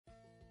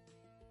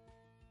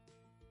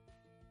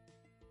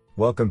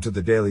Welcome to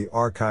the Daily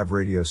Archive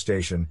radio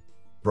station,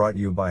 brought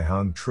you by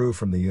Hung Tru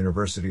from the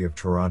University of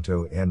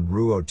Toronto and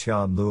Ruo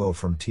Tian Luo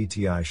from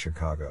TTI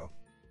Chicago.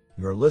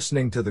 You're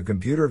listening to the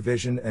Computer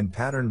Vision and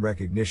Pattern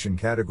Recognition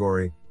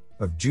category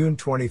of June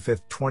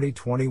 25,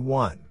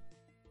 2021.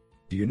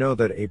 Do you know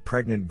that a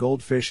pregnant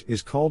goldfish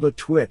is called a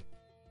twit?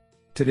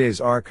 Today's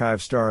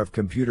archive star of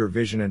computer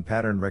vision and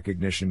pattern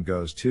recognition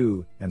goes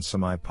to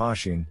Samai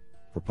Pashin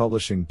for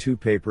publishing 2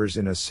 papers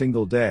in a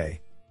single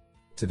day.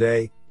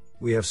 Today,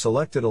 we have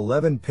selected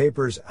 11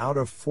 papers out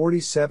of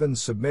 47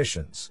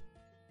 submissions.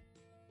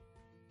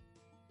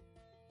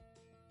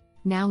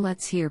 Now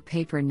let's hear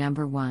paper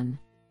number 1.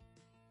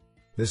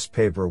 This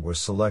paper was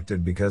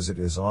selected because it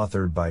is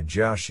authored by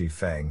Jiaxi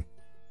Feng,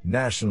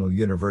 National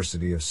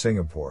University of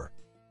Singapore,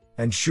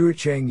 and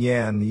Shuicheng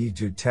Yan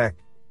Yitu Tech,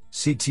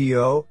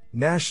 CTO,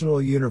 National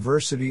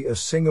University of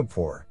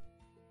Singapore.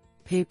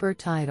 Paper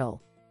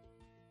title: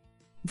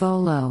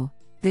 Volo,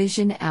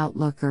 Vision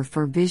Outlooker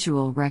for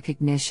Visual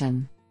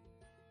Recognition.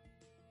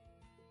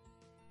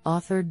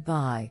 Authored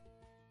by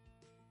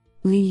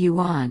Li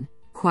Yuan,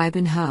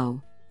 Kuiben Ho,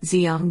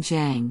 Xiang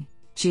Zhang,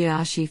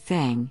 Jiaxi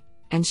Feng,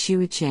 and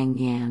Shuicheng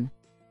Yan.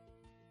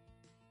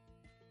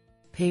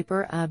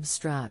 Paper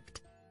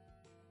abstract: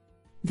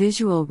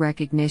 Visual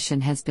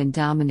recognition has been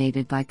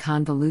dominated by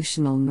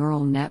convolutional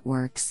neural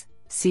networks,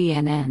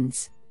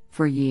 CNNs,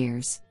 for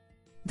years.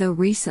 Though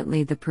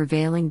recently the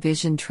prevailing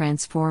vision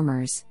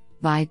transformers,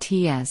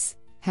 VTS,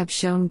 have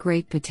shown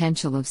great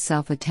potential of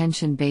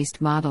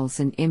self-attention-based models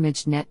in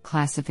ImageNet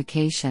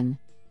classification,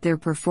 their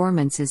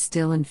performance is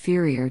still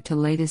inferior to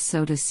latest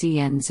SOTA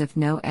CNNs if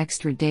no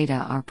extra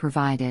data are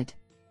provided.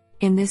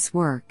 In this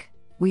work,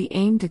 we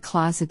aim to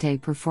closet a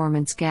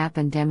performance gap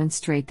and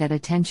demonstrate that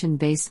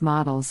attention-based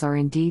models are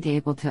indeed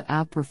able to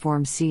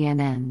outperform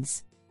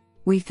CNNs.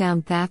 We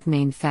found that the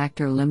main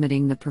factor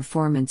limiting the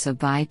performance of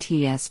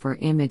VTS for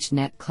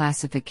ImageNet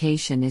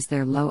classification is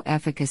their low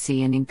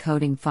efficacy in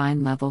encoding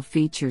fine-level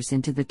features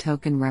into the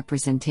token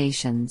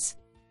representations.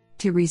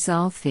 To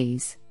resolve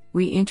these,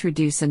 we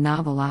introduce a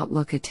novel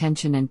outlook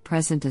attention and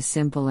present a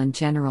simple and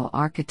general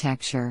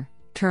architecture,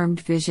 termed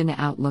Vision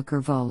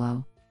Outlooker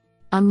Volo.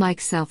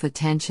 Unlike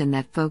self-attention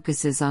that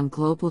focuses on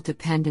global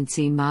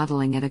dependency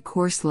modeling at a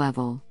coarse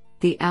level,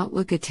 the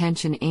Outlook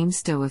attention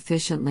aims to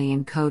efficiently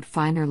encode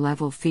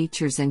finer-level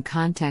features and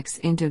context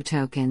into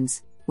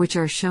tokens, which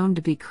are shown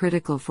to be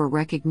critical for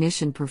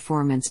recognition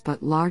performance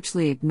but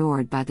largely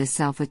ignored by the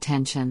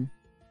self-attention.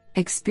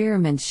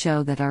 Experiments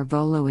show that our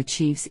Volo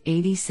achieves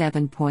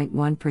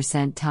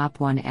 87.1% top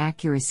 1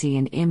 accuracy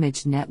in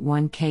ImageNet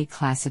 1K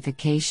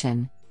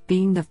classification,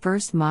 being the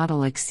first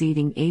model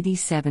exceeding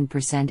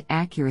 87%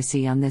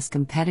 accuracy on this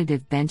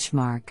competitive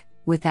benchmark,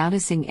 without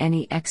using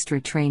any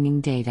extra training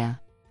data.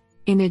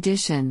 In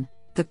addition,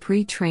 the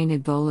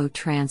pre-trained Volo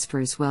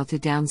transfers well to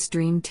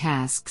downstream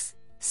tasks,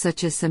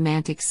 such as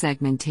semantic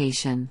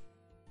segmentation.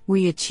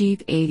 We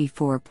achieve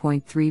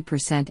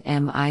 84.3%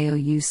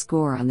 MIOU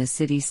score on the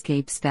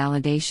Cityscapes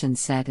validation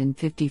set and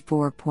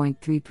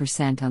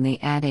 54.3% on the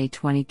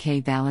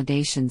ADA20K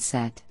validation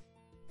set.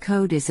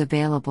 Code is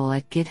available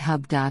at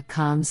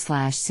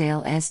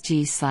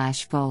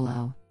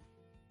github.com/salesg/volo.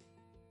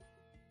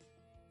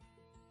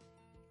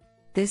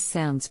 This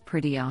sounds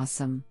pretty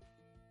awesome.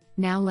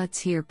 Now let's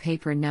hear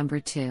paper number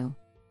 2.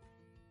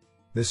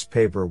 This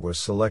paper was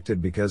selected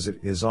because it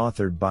is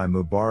authored by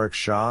Mubarak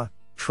Shah,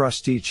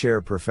 Trustee Chair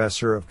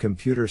Professor of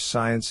Computer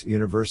Science,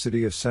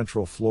 University of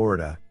Central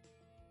Florida.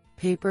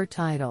 Paper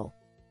title: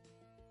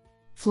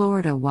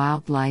 Florida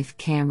Wildlife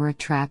Camera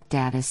Trap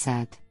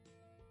Dataset.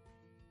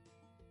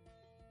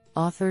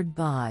 Authored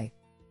by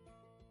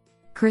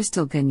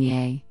Crystal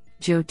Gagne,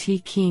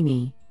 Jyoti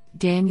Kini,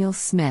 Daniel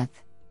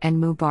Smith, and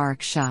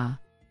Mubarak Shah.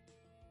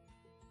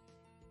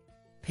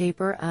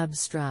 Paper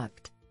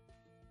abstract: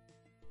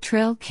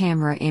 Trail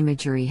camera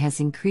imagery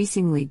has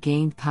increasingly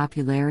gained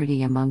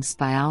popularity amongst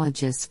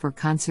biologists for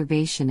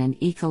conservation and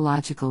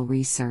ecological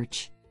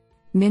research.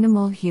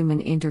 Minimal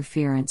human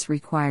interference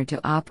required to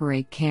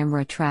operate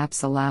camera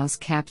traps allows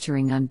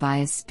capturing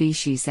unbiased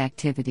species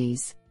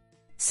activities.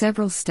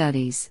 Several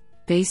studies,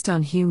 based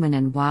on human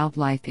and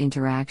wildlife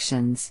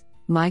interactions,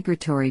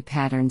 migratory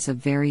patterns of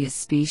various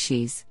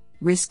species,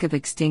 risk of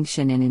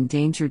extinction in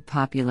endangered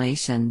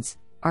populations,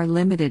 are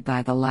limited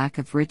by the lack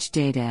of rich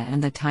data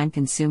and the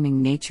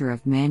time-consuming nature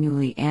of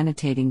manually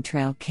annotating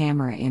trail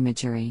camera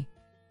imagery.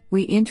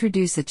 We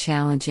introduce a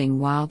challenging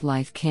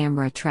wildlife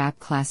camera trap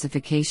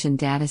classification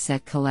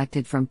dataset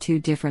collected from 2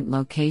 different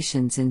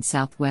locations in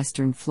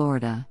southwestern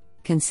Florida,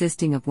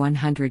 consisting of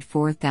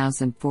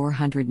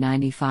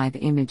 104,495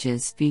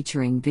 images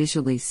featuring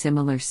visually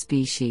similar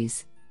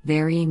species,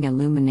 varying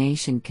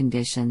illumination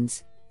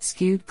conditions,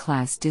 skewed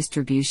class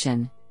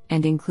distribution,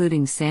 and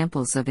including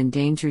samples of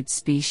endangered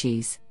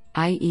species,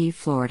 i.e.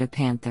 Florida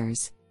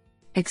panthers.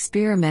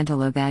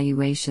 Experimental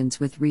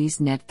evaluations with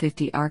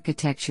ResNet50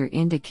 architecture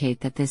indicate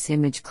that this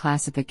image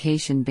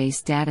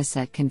classification-based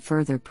dataset can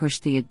further push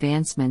the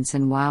advancements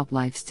in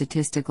wildlife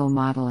statistical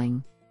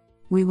modeling.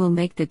 We will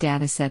make the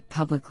dataset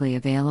publicly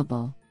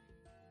available.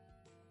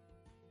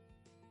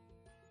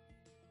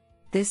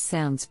 This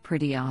sounds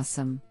pretty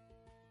awesome.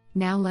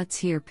 Now let's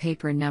hear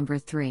paper number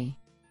 3.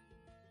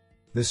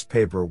 This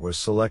paper was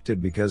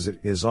selected because it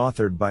is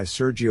authored by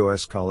Sergio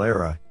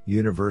Escalera,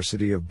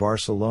 University of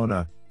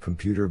Barcelona,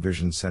 Computer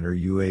Vision Center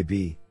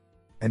UAB,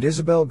 and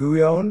Isabel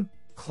Guyon,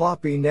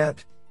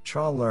 CLOPI.net,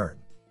 CHA-Learn.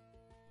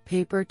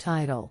 Paper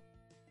title: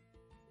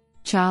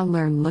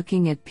 CHA-Learn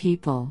Looking at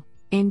People,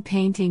 in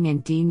Painting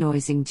and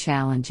Denoising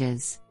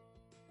Challenges.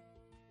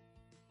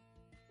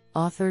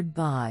 Authored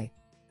by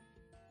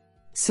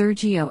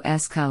Sergio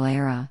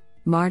Escalera,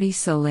 Marty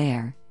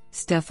Soler,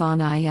 Stefan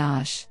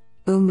Ayash,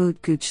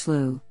 Umut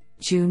Güçlü,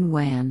 Jun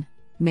Wan,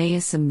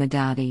 Mayasam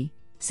Madadi,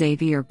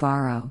 Xavier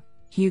Barro,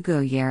 Hugo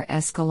Yer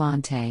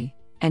Escalante,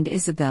 and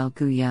Isabel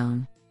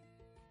Guyon.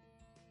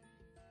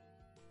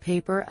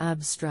 Paper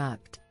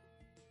abstract: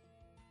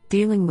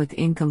 Dealing with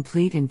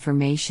incomplete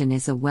information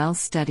is a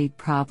well-studied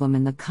problem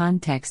in the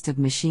context of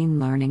machine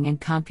learning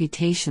and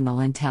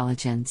computational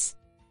intelligence.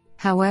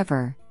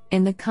 However,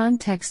 in the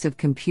context of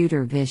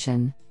computer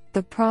vision,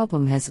 the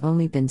problem has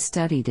only been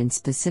studied in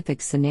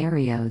specific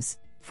scenarios,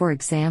 for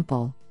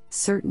example,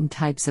 certain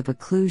types of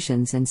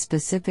occlusions and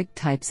specific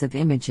types of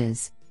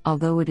images,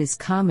 although it is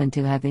common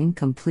to have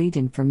incomplete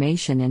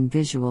information and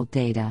visual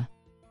data.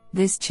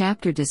 This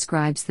chapter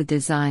describes the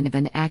design of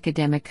an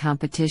academic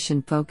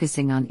competition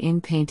focusing on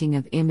in-painting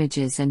of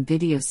images and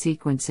video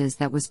sequences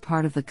that was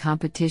part of the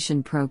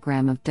competition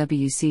program of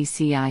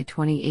WCCI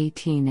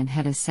 2018 and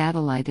had a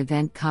satellite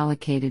event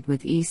collocated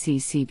with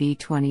ECCV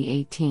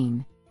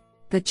 2018.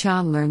 The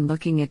CHA-Learn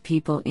Looking at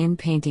People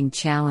in-Painting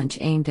Challenge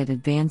aimed at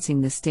advancing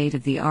the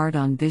state-of-the-art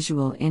on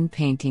visual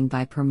in-painting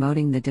by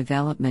promoting the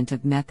development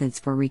of methods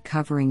for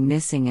recovering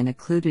missing and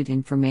occluded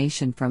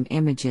information from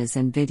images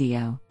and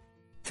video.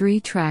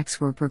 3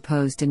 tracks were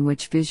proposed in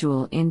which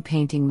visual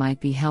in-painting might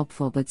be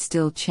helpful but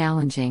still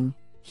challenging: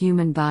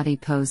 human body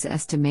pose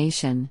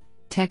estimation,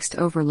 text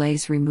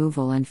overlays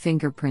removal, and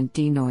fingerprint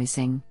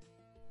denoising.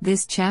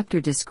 This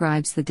chapter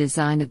describes the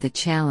design of the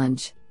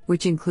challenge,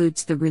 which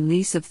includes the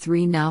release of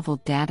 3 novel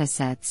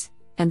datasets,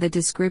 and the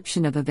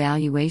description of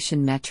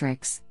evaluation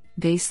metrics,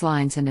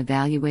 baselines, and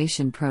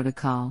evaluation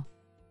protocol.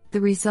 The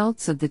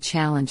results of the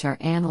challenge are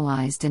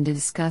analyzed and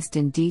discussed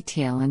in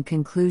detail, and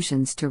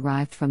conclusions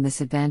derived from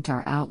this event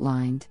are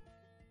outlined.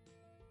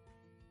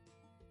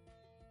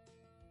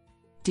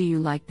 Do you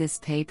like this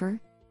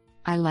paper?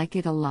 I like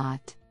it a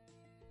lot.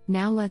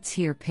 Now let's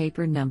hear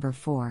paper number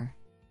 4.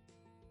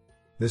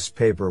 This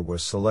paper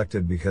was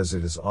selected because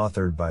it is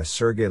authored by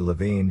Sergey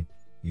Levine,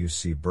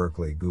 UC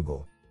Berkeley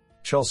Google,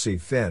 Chelsea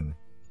Finn,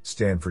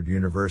 Stanford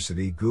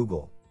University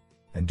Google,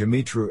 and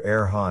Dumitru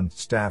Erhan,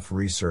 Staff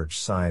Research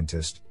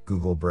Scientist,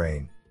 Google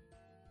Brain.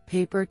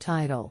 Paper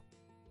title: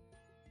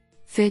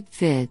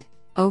 FitVid,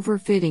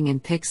 Overfitting in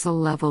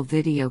Pixel-Level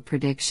Video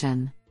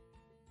Prediction.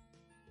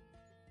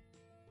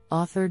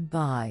 Authored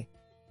by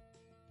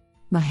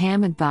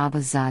Mohammad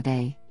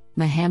Babazadeh,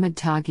 Mohammad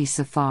Taghi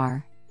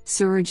Safar,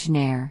 Suraj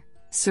Nair,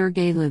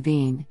 Sergey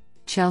Levine,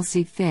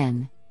 Chelsea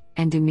Finn,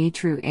 and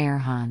Dumitru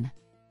Erhan.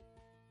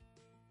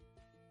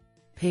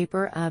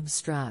 Paper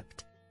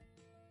abstract: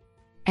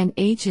 An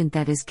agent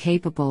that is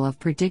capable of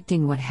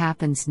predicting what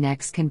happens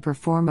next can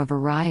perform a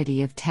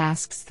variety of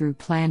tasks through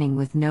planning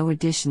with no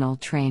additional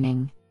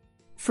training.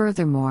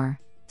 Furthermore,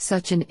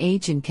 such an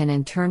agent can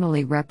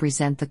internally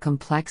represent the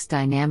complex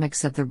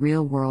dynamics of the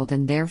real world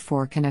and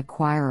therefore can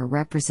acquire a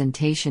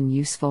representation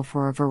useful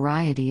for a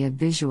variety of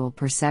visual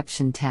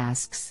perception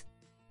tasks.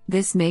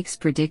 This makes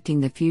predicting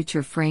the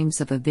future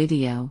frames of a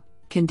video,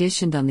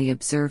 conditioned on the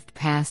observed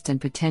past and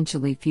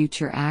potentially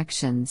future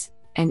actions,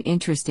 an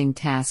interesting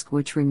task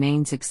which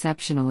remains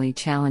exceptionally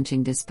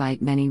challenging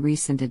despite many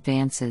recent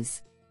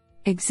advances.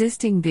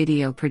 Existing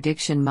video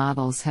prediction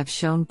models have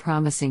shown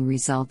promising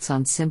results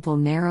on simple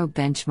narrow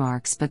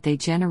benchmarks, but they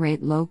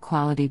generate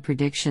low-quality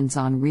predictions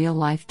on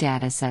real-life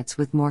datasets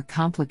with more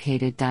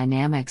complicated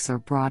dynamics or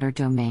broader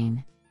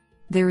domain.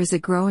 There is a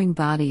growing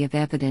body of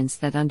evidence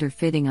that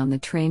underfitting on the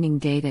training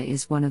data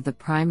is one of the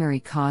primary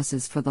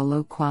causes for the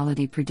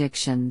low-quality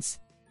predictions.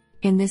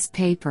 In this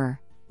paper,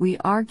 we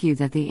argue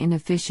that the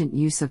inefficient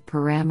use of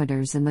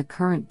parameters in the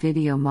current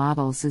video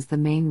models is the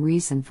main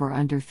reason for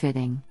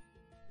underfitting.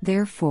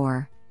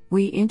 Therefore,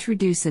 we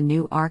introduce a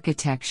new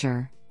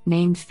architecture,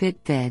 named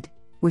FitVid,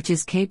 which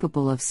is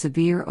capable of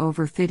severe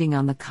overfitting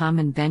on the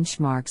common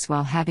benchmarks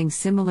while having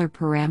similar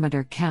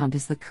parameter count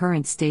as the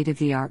current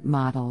state-of-the-art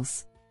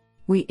models.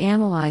 We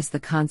analyze the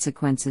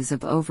consequences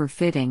of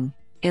overfitting,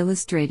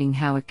 illustrating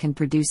how it can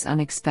produce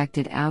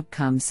unexpected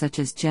outcomes such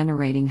as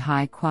generating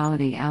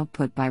high-quality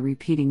output by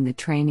repeating the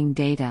training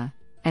data,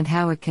 and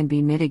how it can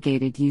be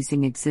mitigated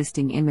using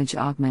existing image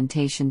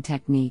augmentation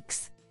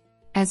techniques.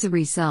 As a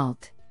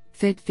result,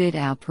 FitVid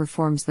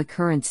outperforms the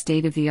current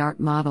state-of-the-art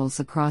models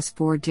across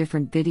 4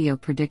 different video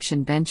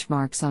prediction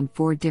benchmarks on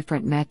 4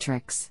 different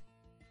metrics.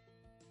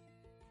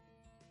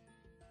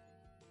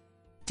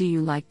 Do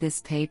you like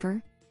this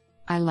paper?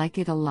 I like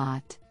it a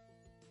lot.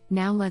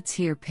 Now let's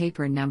hear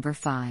paper number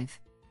 5.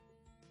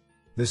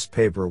 This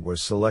paper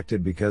was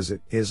selected because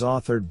it is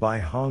authored by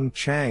Hong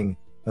Chang,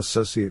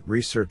 Associate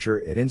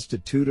Researcher at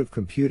Institute of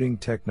Computing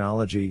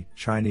Technology,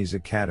 Chinese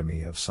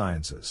Academy of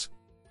Sciences.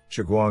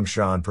 Shiguang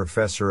Shan,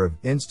 Professor of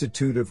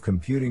Institute of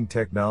Computing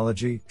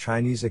Technology,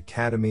 Chinese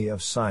Academy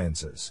of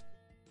Sciences.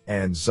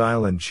 And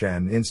Xilan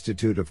Chen,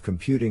 Institute of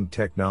Computing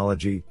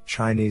Technology,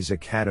 Chinese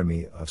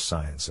Academy of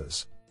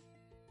Sciences.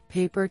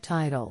 Paper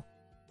title: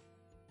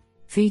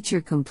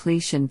 Feature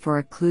Completion for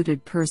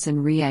Occluded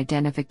Person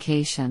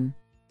Re-Identification.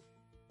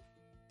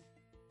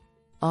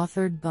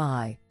 Authored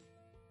by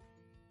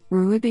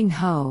Ruibing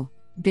Ho,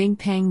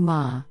 Bingpeng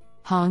Ma,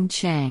 Hong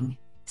Chang,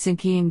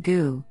 Xinqian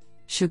Gu,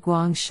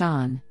 Shiguang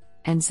Shan,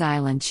 and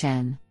Xilan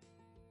Chen.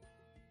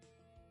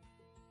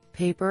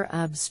 Paper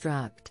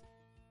abstract: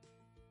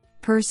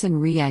 Person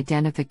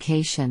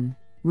re-identification,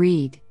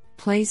 READ,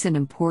 plays an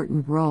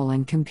important role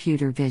in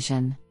computer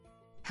vision.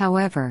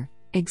 However,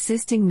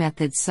 existing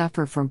methods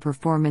suffer from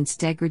performance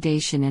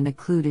degradation in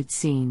occluded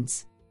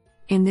scenes.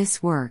 In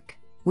this work,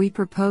 we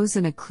propose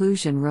an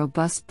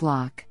occlusion-robust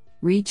block,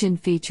 region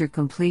feature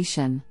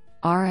completion,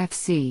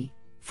 RFC,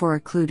 for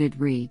occluded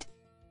read.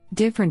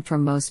 Different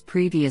from most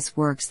previous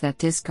works that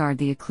discard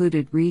the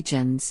occluded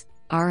regions,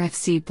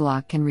 RFC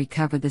block can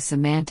recover the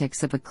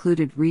semantics of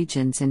occluded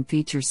regions in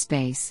feature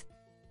space.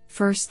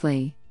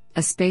 Firstly,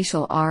 a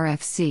spatial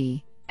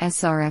RFC,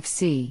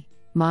 SRFC,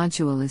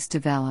 module is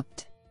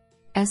developed.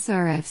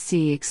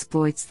 SRFC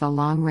exploits the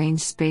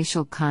long-range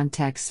spatial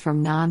context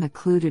from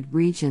non-occluded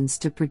regions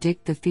to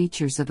predict the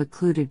features of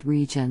occluded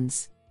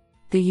regions.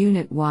 The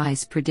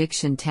unit-wise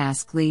prediction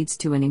task leads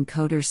to an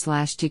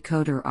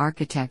encoder/decoder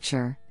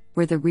architecture,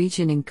 where the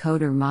region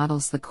encoder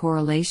models the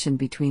correlation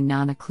between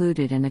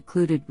non-occluded and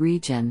occluded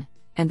region,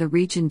 and the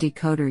region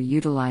decoder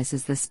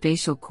utilizes the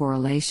spatial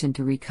correlation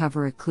to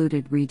recover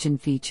occluded region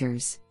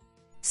features.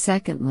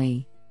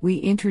 Secondly, we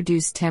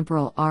introduce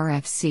temporal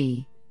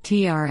RFC,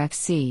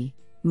 TRFC,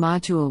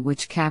 module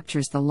which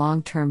captures the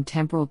long-term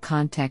temporal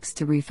context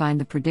to refine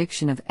the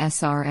prediction of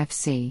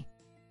SRFC.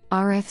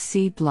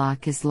 RFC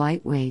block is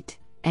lightweight,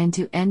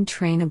 end-to-end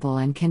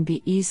trainable and can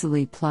be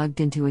easily plugged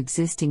into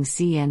existing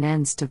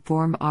CNNs to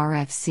form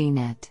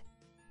RFCnet.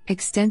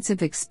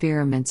 Extensive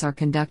experiments are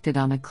conducted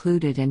on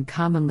occluded and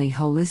commonly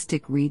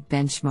holistic read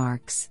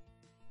benchmarks.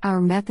 Our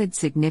method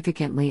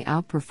significantly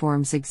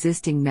outperforms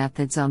existing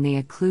methods on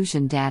the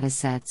occlusion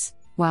datasets,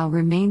 while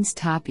remains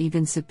top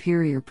even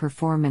superior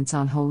performance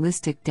on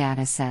holistic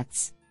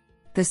datasets.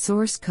 The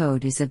source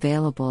code is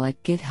available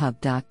at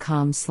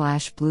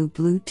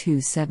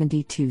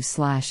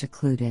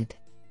github.com/blueblue272/occluded.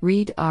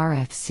 Read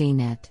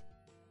RFCnet.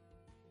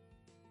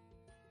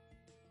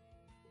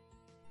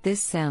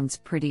 This sounds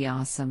pretty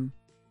awesome.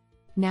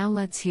 Now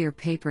let's hear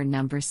paper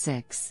number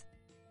 6.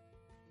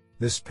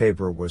 This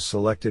paper was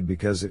selected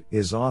because it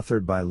is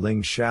authored by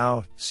Ling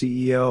Xiao,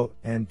 CEO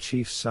and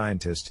Chief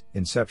Scientist,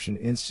 Inception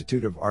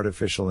Institute of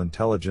Artificial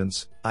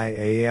Intelligence,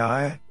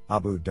 IAI,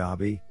 Abu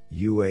Dhabi,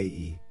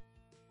 UAE.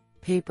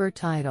 Paper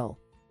title: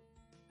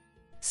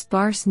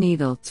 Sparse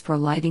Needles for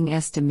Lighting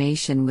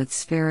Estimation with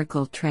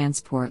Spherical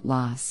Transport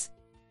Loss.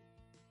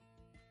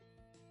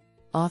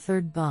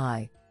 Authored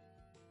by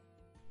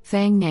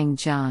Fangneng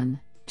Zhang,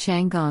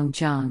 Changgong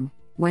Zhang,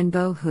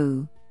 Wenbo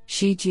Hu,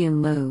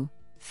 Shijun Liu,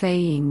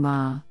 Feiying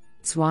Ma,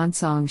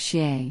 Xuansong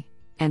Xie,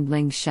 and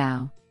Ling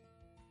Xiao.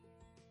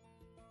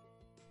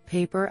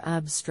 Paper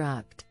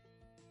abstract: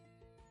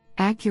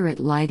 Accurate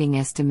lighting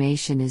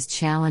estimation is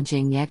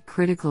challenging yet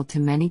critical to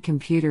many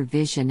computer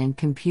vision and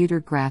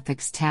computer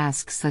graphics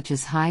tasks such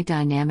as high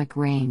dynamic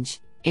range,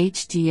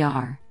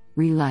 HDR,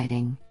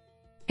 relighting.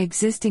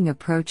 Existing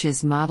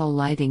approaches model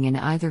lighting in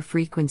either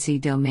frequency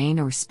domain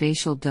or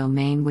spatial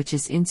domain, which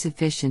is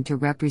insufficient to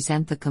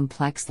represent the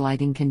complex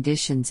lighting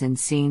conditions in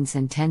scenes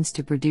and tends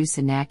to produce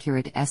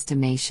inaccurate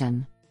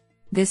estimation.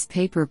 This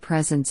paper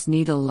presents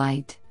Needle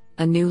Light,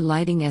 a new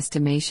lighting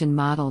estimation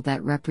model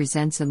that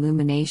represents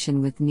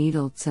illumination with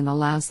needles and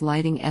allows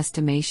lighting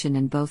estimation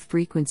in both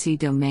frequency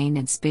domain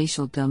and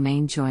spatial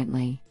domain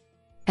jointly.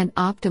 An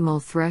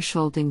optimal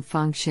thresholding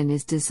function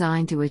is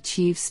designed to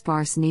achieve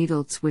sparse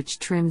needles, which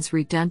trims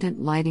redundant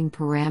lighting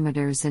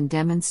parameters and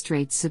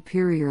demonstrates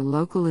superior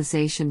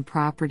localization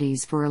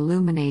properties for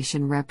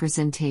illumination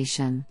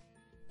representation.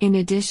 In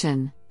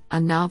addition, a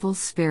novel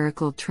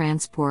spherical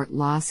transport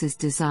loss is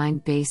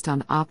designed based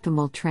on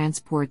optimal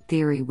transport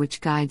theory,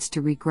 which guides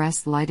to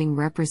regress lighting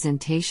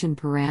representation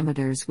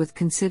parameters with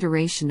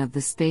consideration of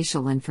the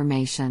spatial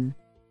information.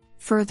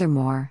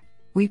 Furthermore,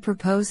 we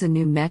propose a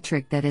new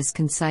metric that is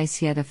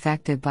concise yet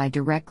effective by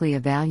directly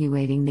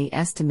evaluating the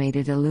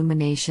estimated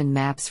illumination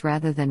maps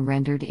rather than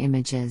rendered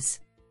images.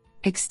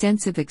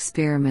 Extensive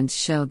experiments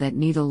show that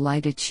needle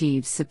light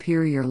achieves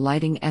superior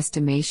lighting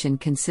estimation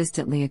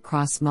consistently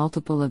across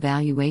multiple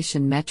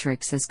evaluation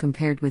metrics as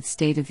compared with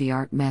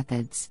state-of-the-art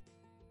methods.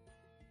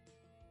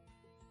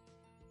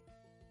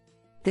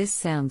 This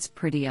sounds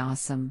pretty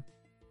awesome.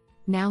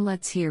 Now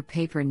let's hear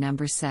paper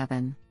number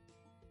 7.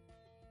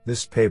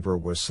 This paper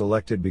was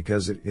selected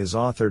because it is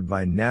authored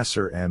by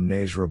Nasser M.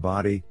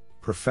 Najrabadi,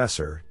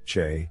 Professor,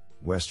 Che,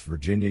 West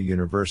Virginia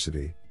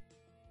University.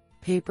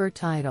 Paper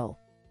title: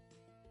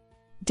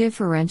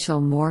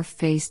 Differential morph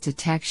face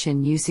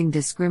detection using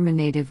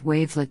discriminative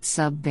wavelet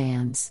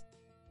subbands.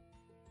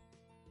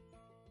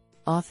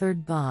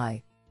 Authored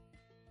by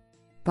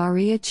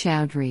Baria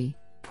Chowdhury,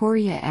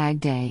 Purya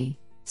Agde,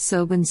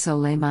 Sobhan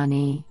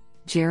Soleimani,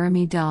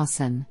 Jeremy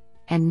Dawson,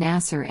 and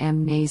Nasser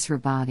M.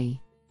 Nasrabadi.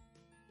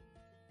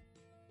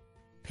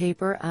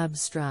 Paper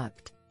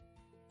abstract.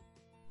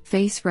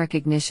 Face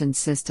recognition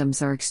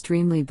systems are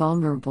extremely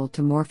vulnerable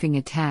to morphing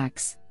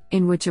attacks,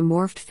 in which a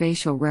morphed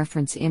facial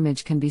reference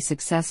image can be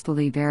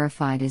successfully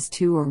verified as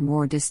two or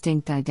more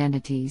distinct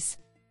identities.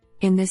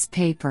 In this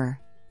paper,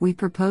 we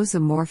propose a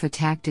morph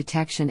attack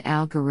detection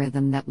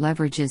algorithm that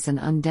leverages an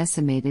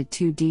undecimated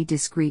 2D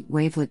discrete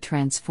wavelet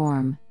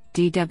transform,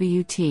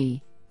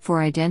 DWT,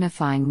 for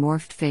identifying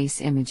morphed face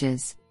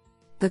images.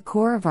 The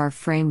core of our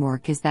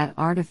framework is that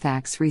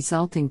artifacts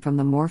resulting from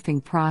the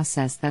morphing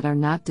process that are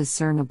not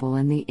discernible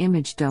in the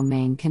image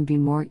domain can be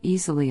more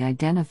easily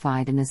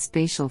identified in a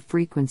spatial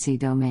frequency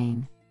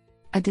domain.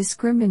 A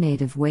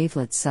discriminative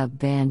wavelet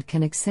subband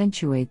can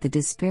accentuate the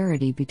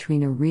disparity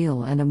between a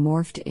real and a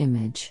morphed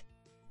image.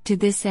 To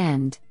this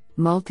end,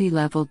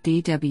 multi-level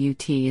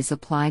DWT is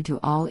applied to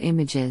all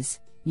images,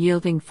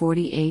 yielding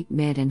 48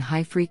 mid and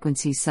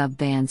high-frequency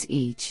subbands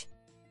each.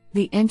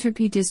 The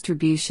entropy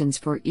distributions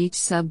for each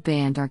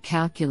subband are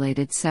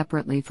calculated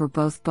separately for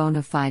both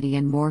bona fide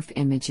and morph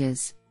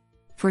images.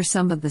 For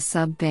some of the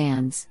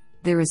subbands,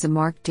 there is a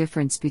marked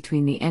difference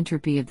between the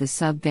entropy of the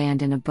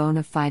subband in a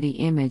bona fide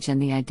image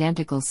and the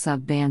identical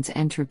subband's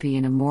entropy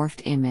in a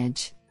morphed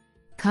image.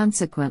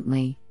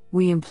 Consequently,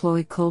 we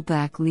employ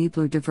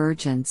Kullback-Leibler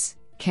divergence,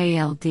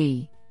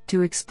 KLD,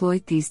 to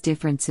exploit these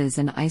differences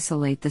and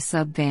isolate the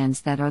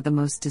subbands that are the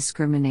most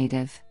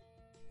discriminative.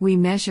 We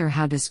measure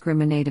how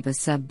discriminative a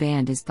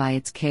subband is by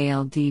its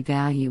KLD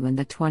value, and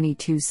the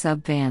 22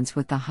 subbands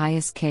with the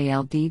highest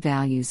KLD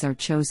values are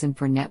chosen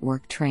for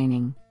network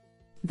training.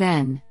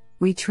 Then,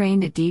 we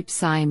train a deep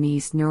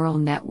Siamese neural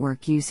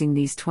network using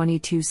these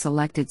 22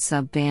 selected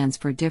subbands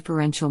for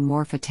differential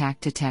morph attack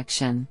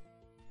detection.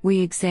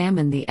 We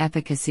examine the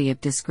efficacy of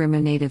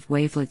discriminative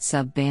wavelet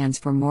subbands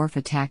for morph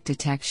attack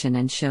detection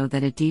and show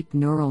that a deep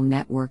neural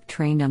network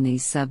trained on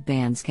these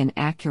subbands can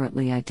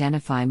accurately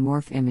identify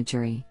morph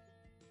imagery.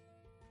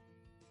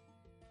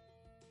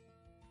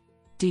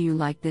 Do you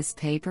like this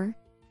paper?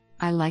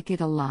 I like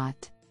it a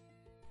lot.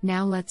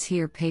 Now let's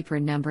hear paper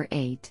number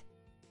 8.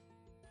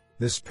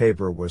 This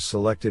paper was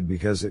selected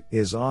because it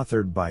is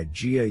authored by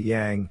Jia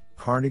Yang,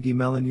 Carnegie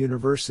Mellon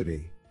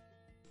University.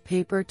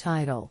 Paper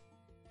title: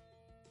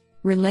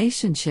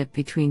 Relationship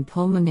between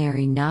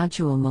pulmonary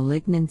nodule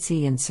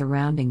malignancy and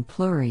surrounding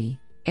pleurae,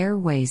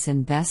 airways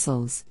and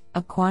vessels,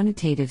 a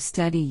quantitative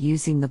study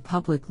using the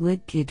public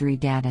LIDGIDRI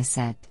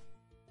dataset.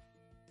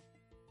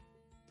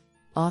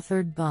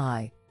 Authored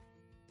by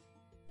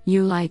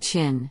Yulai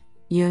Qin,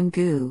 Yun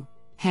Gu,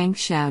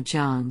 Hangxiao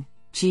Zhang,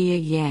 Jia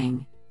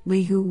Yang,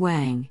 Lihu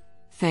Wang,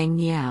 Feng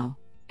Yao,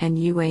 and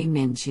Yue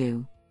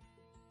Minzhu.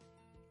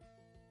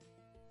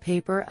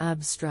 Paper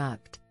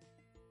abstract: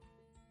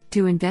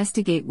 To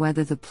investigate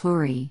whether the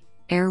pleurae,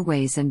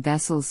 airways and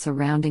vessels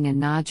surrounding a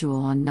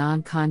nodule on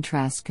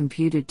non-contrast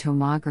computed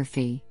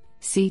tomography,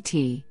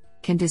 CT,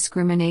 can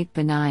discriminate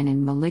benign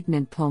and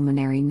malignant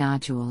pulmonary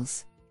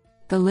nodules.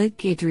 The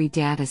LIDGIDRI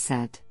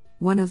dataset,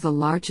 one of the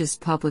largest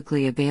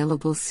publicly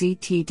available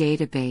CT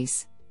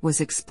database,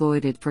 was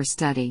exploited for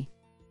study.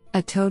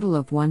 A total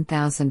of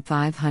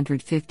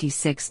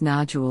 1,556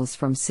 nodules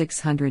from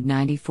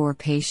 694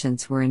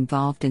 patients were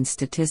involved in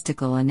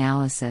statistical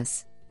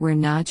analysis, where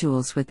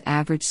nodules with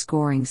average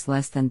scorings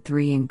less than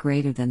 3 and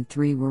greater than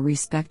 3 were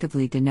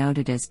respectively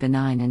denoted as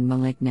benign and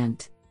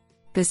malignant.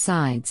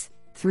 Besides,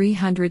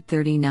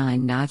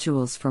 339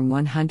 nodules from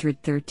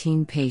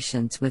 113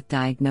 patients with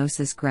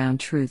diagnosis ground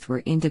truth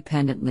were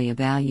independently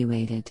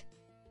evaluated.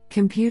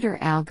 Computer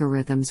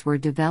algorithms were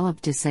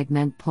developed to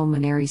segment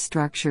pulmonary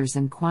structures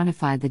and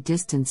quantify the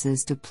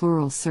distances to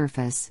pleural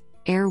surface,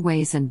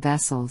 airways and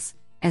vessels,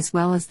 as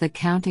well as the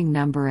counting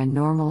number and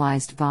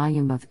normalized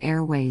volume of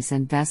airways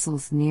and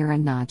vessels near a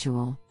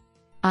nodule.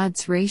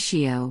 Odds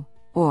ratio,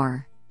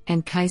 or,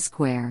 and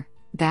chi-square,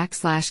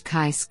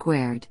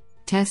 /chi-squared,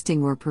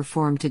 testing were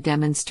performed to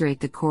demonstrate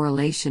the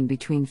correlation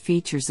between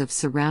features of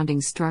surrounding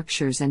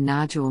structures and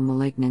nodule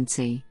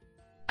malignancy.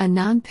 A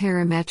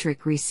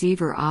non-parametric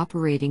receiver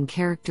operating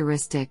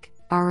characteristic,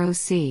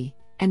 ROC,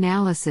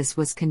 analysis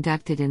was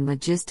conducted in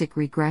logistic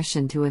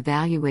regression to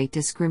evaluate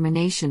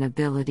discrimination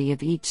ability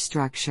of each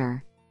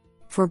structure.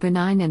 For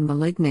benign and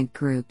malignant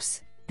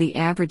groups, the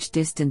average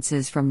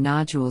distances from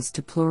nodules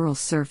to pleural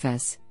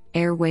surface,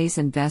 airways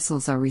and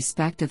vessels are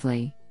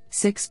respectively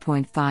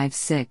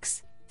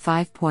 6.56,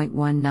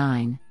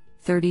 5.19,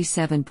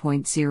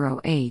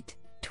 37.08,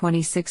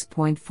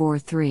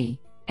 26.43,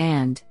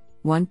 and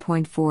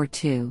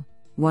 1.42,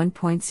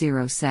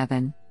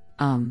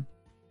 1.07,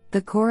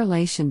 The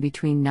correlation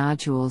between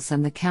nodules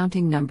and the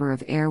counting number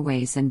of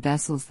airways and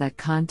vessels that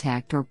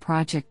contact or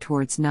project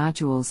towards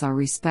nodules are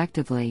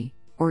respectively,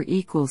 or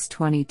equals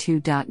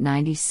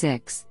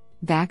 22.96,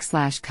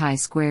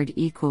 /chi-squared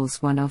equals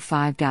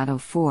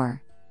 105.04,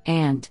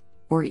 and,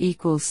 or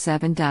equals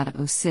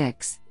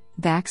 7.06,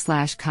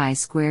 backslash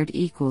chi-squared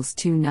equals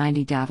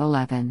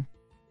 290.11.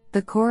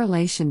 The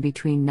correlation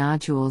between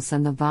nodules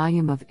and the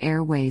volume of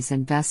airways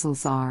and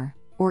vessels are,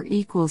 or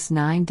equals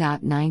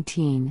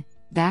 9.19,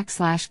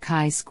 backslash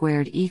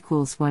chi-squared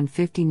equals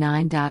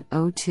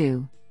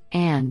 159.02,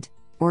 and,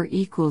 or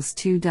equals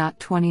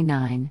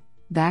 2.29,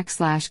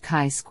 backslash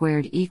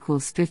chi-squared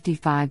equals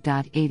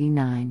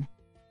 55.89.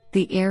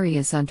 The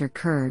areas under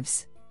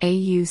curves,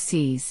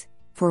 AUCs,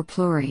 for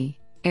pluri,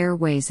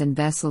 airways and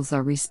vessels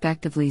are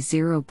respectively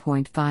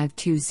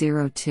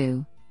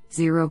 0.5202,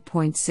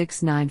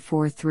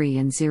 0.6943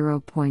 and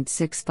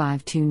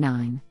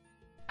 0.6529.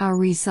 Our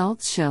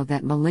results show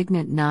that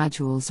malignant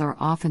nodules are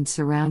often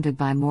surrounded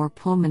by more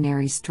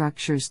pulmonary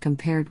structures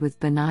compared with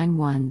benign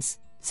ones,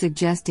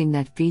 suggesting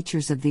that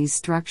features of these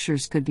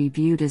structures could be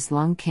viewed as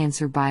lung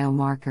cancer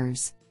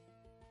biomarkers.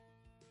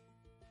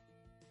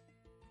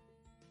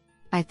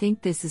 I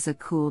think this is a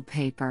cool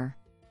paper.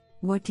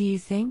 What do you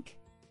think?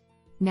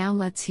 Now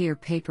let's hear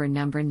paper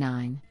number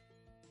 9.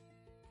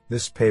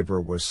 This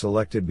paper was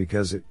selected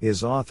because it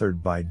is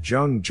authored by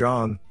Zheng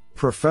Zhang,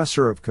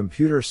 Professor of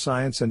Computer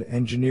Science and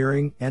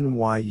Engineering,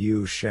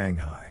 NYU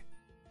Shanghai,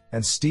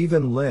 and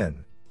Stephen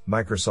Lin,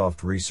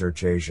 Microsoft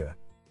Research Asia.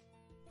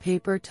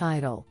 Paper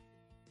title: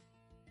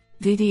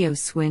 Video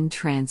Swin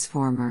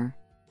Transformer.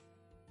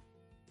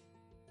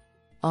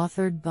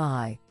 Authored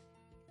by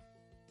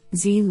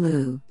Zi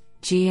Lu,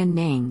 Jia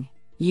Ning,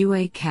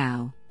 Yue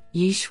Cao,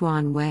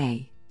 Yixuan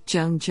Wei,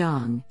 Zheng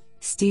Zhang,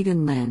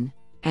 Stephen Lin,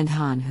 and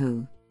Han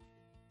Hu.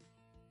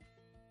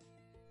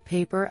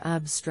 Paper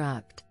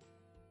abstract: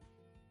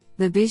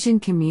 The vision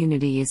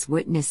community is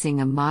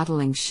witnessing a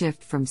modeling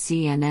shift from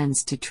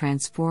CNNs to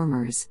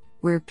transformers,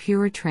 where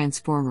pure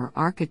transformer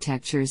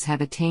architectures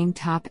have attained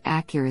top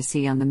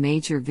accuracy on the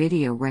major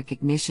video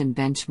recognition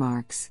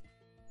benchmarks.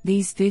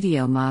 These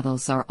video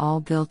models are all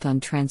built on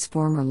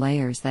transformer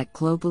layers that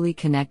globally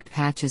connect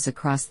patches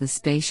across the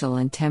spatial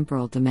and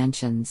temporal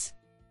dimensions.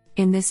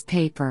 In this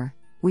paper,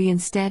 we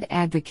instead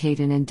advocate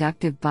an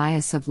inductive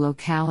bias of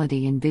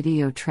locality in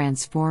video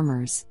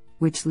transformers,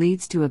 which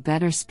leads to a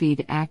better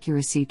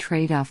speed-accuracy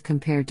trade-off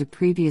compared to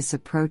previous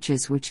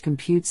approaches which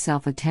compute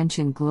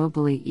self-attention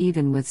globally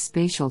even with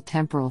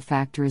spatial-temporal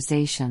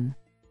factorization.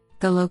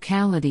 The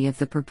locality of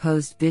the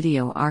proposed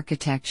video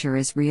architecture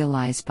is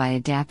realized by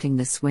adapting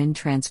the SWIN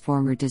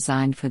transformer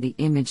designed for the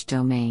image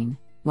domain,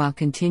 while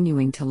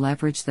continuing to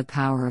leverage the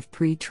power of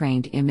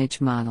pre-trained image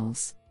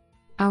models.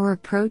 Our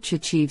approach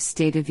achieves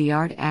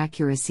state-of-the-art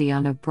accuracy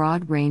on a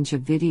broad range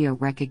of video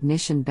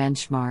recognition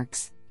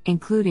benchmarks,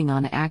 including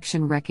on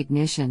action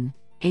recognition,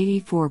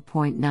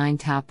 84.9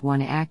 top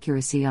 1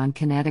 accuracy on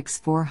Kinetics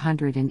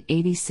 400 and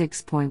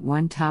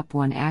 86.1 top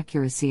 1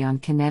 accuracy on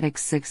Kinetics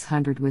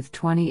 600 with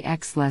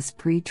 20x less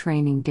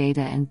pre-training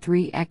data and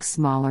 3x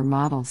smaller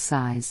model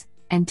size,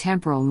 and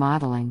temporal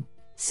modeling,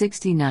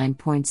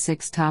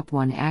 69.6 top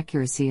 1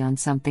 accuracy on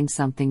something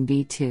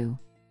v2.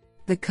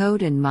 The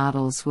code and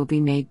models will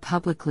be made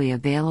publicly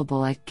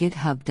available at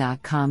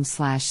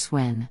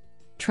github.com/swin.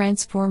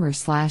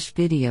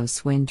 Transformer/video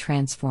swin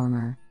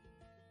transformer.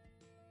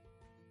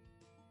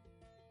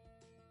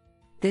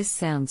 This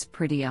sounds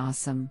pretty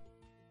awesome.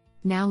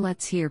 Now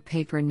let's hear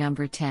paper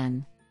number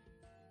 10.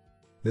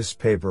 This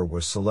paper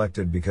was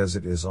selected because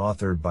it is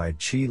authored by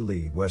Chi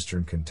Li,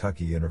 Western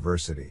Kentucky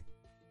University.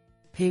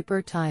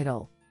 Paper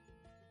title: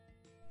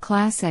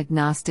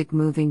 Class-agnostic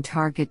moving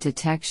target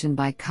detection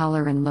by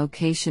color and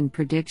location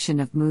prediction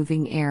of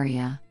moving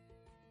area.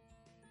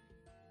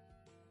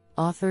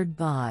 Authored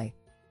by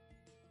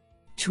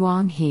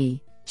Zhuang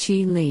He,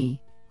 Chi Li,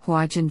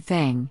 Huajun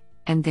Feng,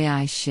 and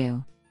Dai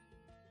Xu.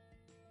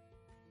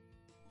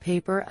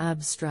 Paper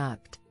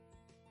abstract: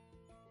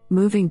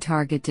 Moving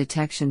target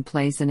detection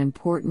plays an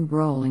important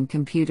role in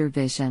computer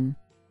vision.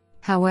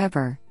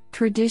 However,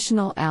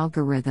 traditional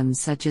algorithms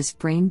such as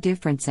frame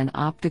difference and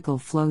optical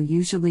flow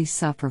usually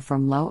suffer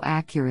from low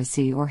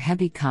accuracy or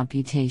heavy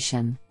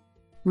computation.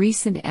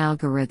 Recent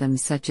algorithms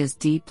such as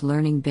deep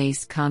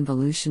learning-based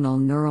convolutional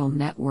neural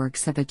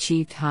networks have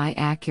achieved high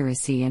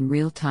accuracy and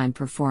real-time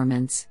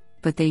performance,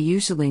 but they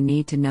usually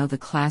need to know the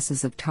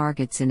classes of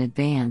targets in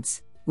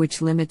advance,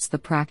 which limits the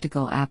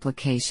practical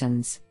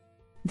applications.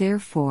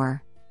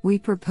 Therefore, we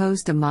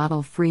proposed a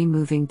model-free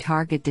moving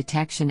target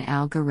detection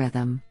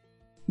algorithm.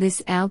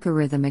 This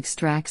algorithm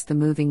extracts the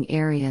moving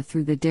area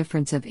through the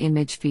difference of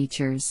image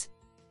features.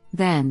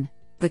 Then,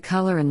 the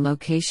color and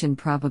location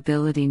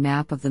probability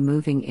map of the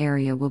moving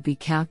area will be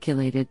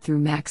calculated through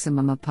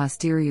maximum a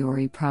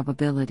posteriori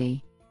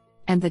probability.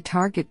 And the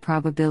target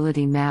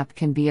probability map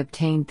can be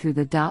obtained through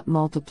the dot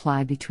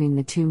multiply between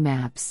the two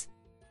maps.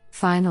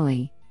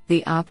 Finally,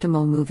 the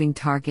optimal moving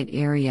target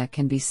area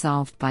can be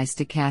solved by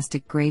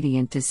stochastic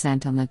gradient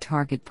descent on the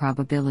target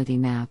probability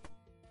map.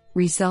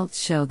 Results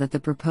show that the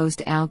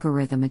proposed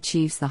algorithm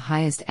achieves the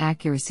highest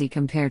accuracy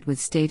compared with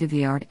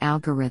state-of-the-art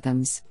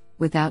algorithms,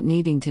 without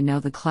needing to know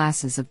the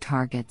classes of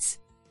targets.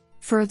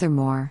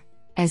 Furthermore,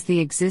 as the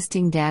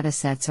existing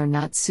datasets are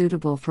not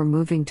suitable for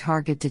moving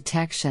target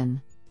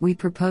detection, we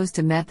proposed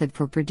a method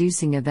for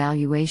producing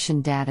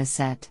evaluation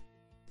dataset.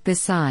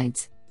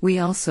 Besides, we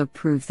also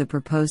proved the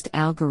proposed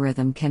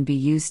algorithm can be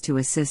used to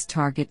assist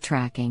target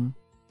tracking.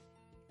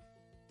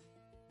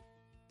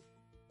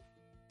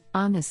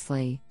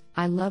 Honestly,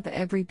 I love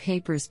every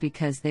papers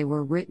because they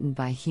were written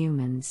by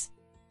humans.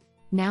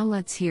 Now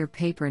let's hear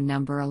paper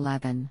number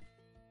 11.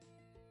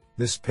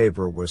 This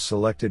paper was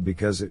selected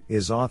because it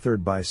is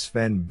authored by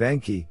Sven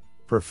Benke,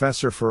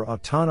 Professor for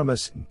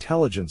Autonomous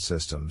Intelligent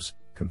Systems,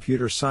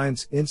 Computer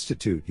Science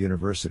Institute,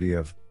 University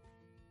of.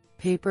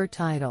 Paper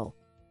title: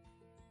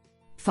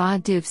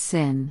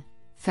 FA-DIV-SYN,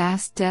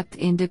 Fast Depth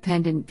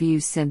Independent View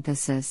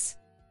Synthesis.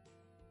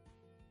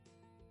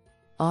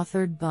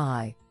 Authored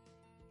by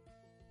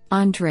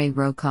Andrei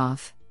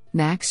Rokov,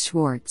 Max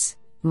Schwartz,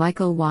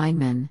 Michael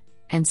Weinman,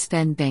 and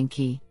Sven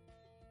Benke.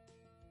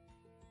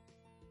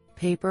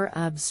 Paper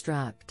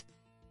abstract: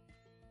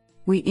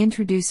 we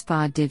introduce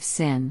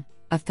FA-DIV-SYN,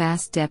 a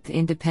fast depth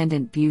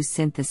independent view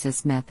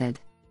synthesis method.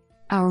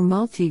 Our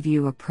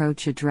multi-view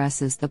approach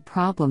addresses the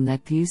problem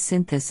that view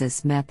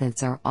synthesis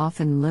methods are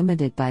often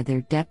limited by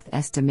their depth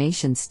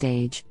estimation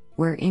stage,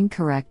 where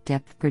incorrect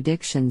depth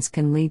predictions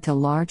can lead to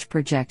large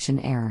projection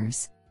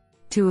errors.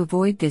 To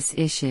avoid this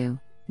issue,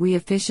 we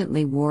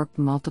efficiently warp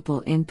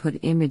multiple input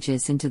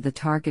images into the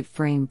target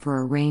frame for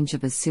a range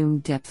of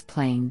assumed depth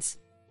planes.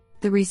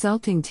 The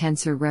resulting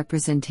tensor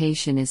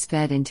representation is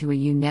fed into a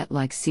U-Net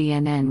like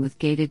CNN with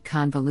gated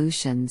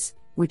convolutions,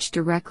 which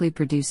directly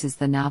produces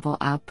the novel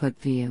output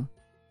view.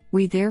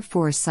 We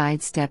therefore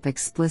sidestep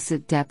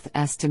explicit depth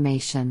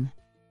estimation.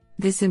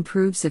 This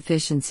improves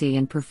efficiency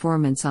and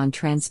performance on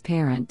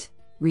transparent,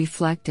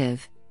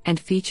 reflective, and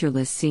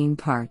featureless scene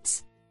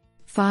parts.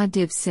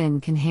 FA-DIV-SYN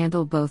can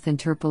handle both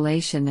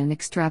interpolation and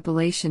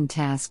extrapolation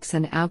tasks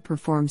and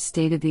outperforms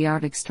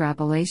state-of-the-art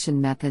extrapolation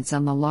methods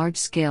on the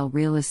large-scale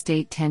real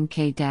estate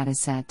 10K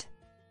dataset.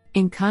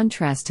 In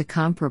contrast to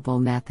comparable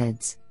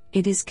methods,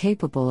 it is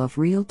capable of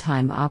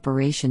real-time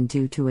operation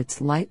due to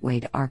its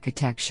lightweight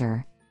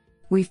architecture.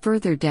 We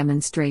further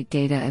demonstrate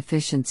data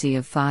efficiency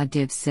of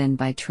FA-DIV-SYN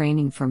by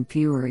training from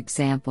fewer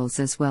examples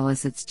as well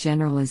as its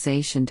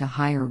generalization to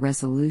higher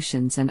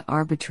resolutions and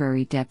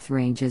arbitrary depth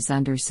ranges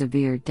under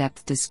severe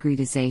depth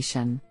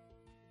discretization.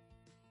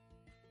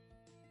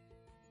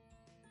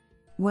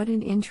 What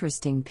an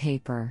interesting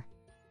paper!